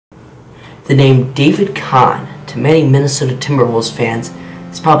The name David Kahn, to many Minnesota Timberwolves fans,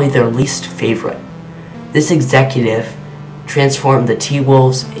 is probably their least favorite. This executive transformed the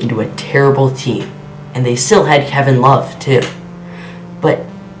T-Wolves into a terrible team, and they still had Kevin Love too. But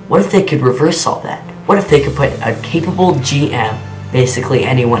what if they could reverse all that? What if they could put a capable GM, basically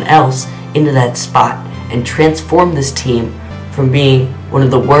anyone else, into that spot and transform this team from being one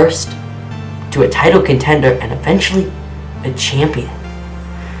of the worst to a title contender and eventually a champion?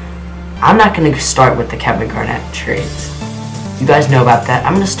 I'm not going to start with the Kevin Garnett trades. You guys know about that.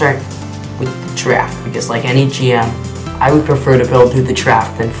 I'm going to start with the draft because, like any GM, I would prefer to build through the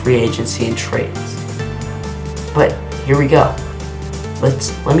draft than free agency and trades. But here we go.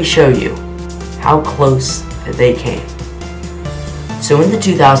 Let me show you how close they came. So in the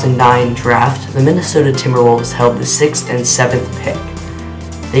 2009 draft, the Minnesota Timberwolves held the 6th and 7th pick.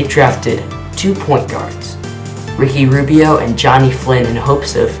 They drafted 2 point guards, Ricky Rubio and Johnny Flynn, in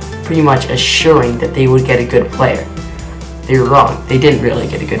hopes of pretty much assuring that they would get a good player. They were wrong. They didn't really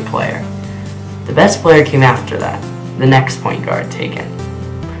get a good player. The best player came after that, the next point guard taken.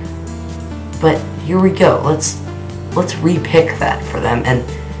 But here we go. Let's re-pick that for them. And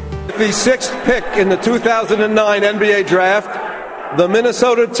the 6th pick in the 2009 NBA draft, the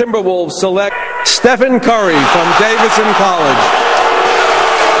Minnesota Timberwolves select Stephen Curry from Davidson College.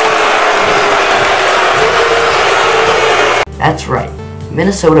 That's right.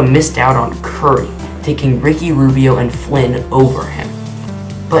 Minnesota missed out on Curry, taking Ricky Rubio and Flynn over him.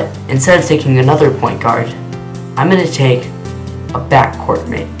 But instead of taking another point guard, I'm going to take a backcourt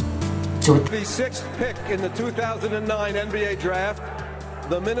mate. So with the 6th pick in the 2009 NBA draft,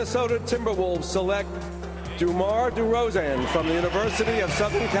 the Minnesota Timberwolves select DeMar DeRozan from the University of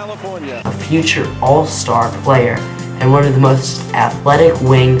Southern California, a future all-star player and one of the most athletic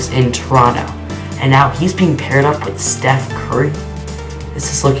wings in Toronto. And now he's being paired up with Steph Curry. This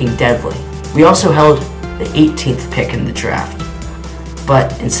is looking deadly. We also held the 18th pick in the draft.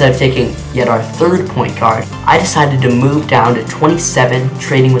 But instead of taking yet our 3rd point guard, I decided to move down to 27,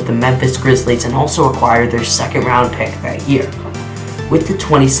 trading with the Memphis Grizzlies, and also acquire their 2nd round pick that year. With the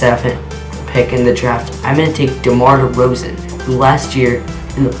 27th pick in the draft, I'm going to take DeMar DeRozan, who last year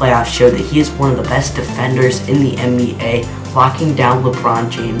in the playoffs showed that he is one of the best defenders in the NBA, locking down LeBron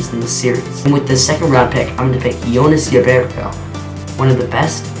James in the series. And with the 2nd round pick, I'm going to pick Jonas Jerebko, one of the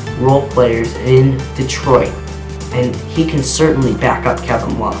best role players in Detroit, and he can certainly back up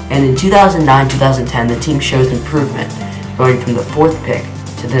Kevin Love. And in 2009-2010, the team shows improvement, going from the 4th pick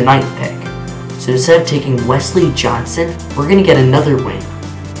to the 9th pick. So instead of taking Wesley Johnson, we're going to get another wing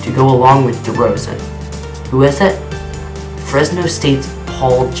to go along with DeRozan. Who is it? Fresno State's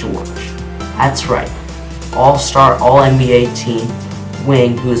Paul George. That's right. All-star, all-NBA team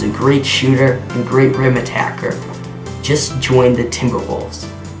wing who is a great shooter and great rim attacker just joined the Timberwolves.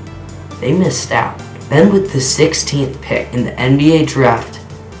 They missed out. Then with the 16th pick in the NBA draft,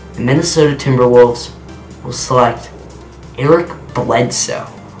 the Minnesota Timberwolves will select Eric Bledsoe,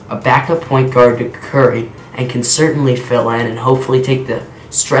 a backup point guard to Curry, and can certainly fill in and hopefully take the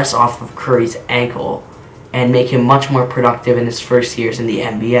stress off of Curry's ankle and make him much more productive in his first years in the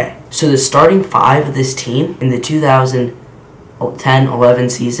NBA. So the starting 5 of this team in the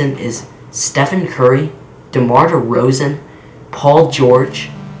 2010-11 season is Stephen Curry, DeMar DeRozan, Paul George,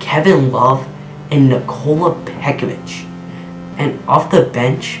 Kevin Love, and Nikola Pekovic. And off the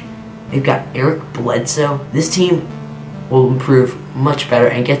bench, they've got Eric Bledsoe. This team will improve much better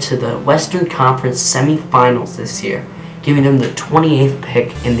and get to the Western Conference semifinals this year, giving them the 28th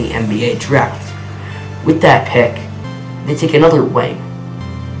pick in the NBA draft. With that pick, they take another wing,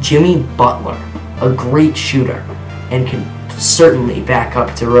 Jimmy Butler, a great shooter, and can certainly back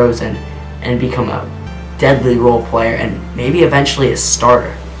up DeRozan and become a deadly role player and maybe eventually a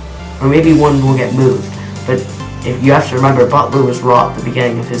starter. Or maybe one will get moved. But if you have to remember, Butler was raw at the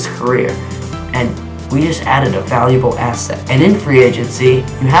beginning of his career, and we just added a valuable asset. And in free agency,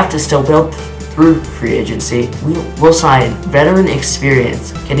 you have to still build through free agency. We'll sign veteran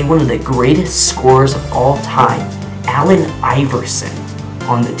experience, getting one of the greatest scorers of all time, Allen Iverson,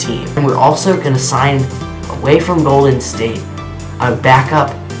 on the team. And we're also going to sign, away from Golden State, a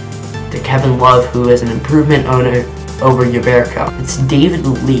backup to Kevin Love, who is an improvement owner over Jerebko. It's David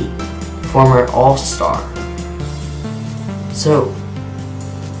Lee, former All-Star. So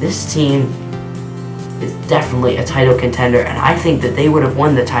this team is definitely a title contender, and I think that they would have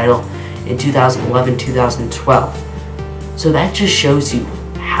won the title in 2011-2012. So that just shows you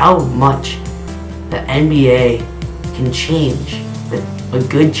how much the NBA can change with a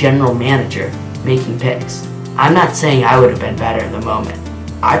good general manager making picks. I'm not saying I would have been better in the moment.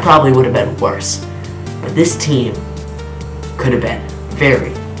 I probably would have been worse. But this team could have been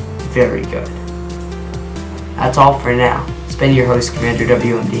very, very good. That's all for now. It's been your host, Commander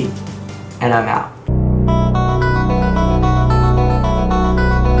WMD, and I'm out.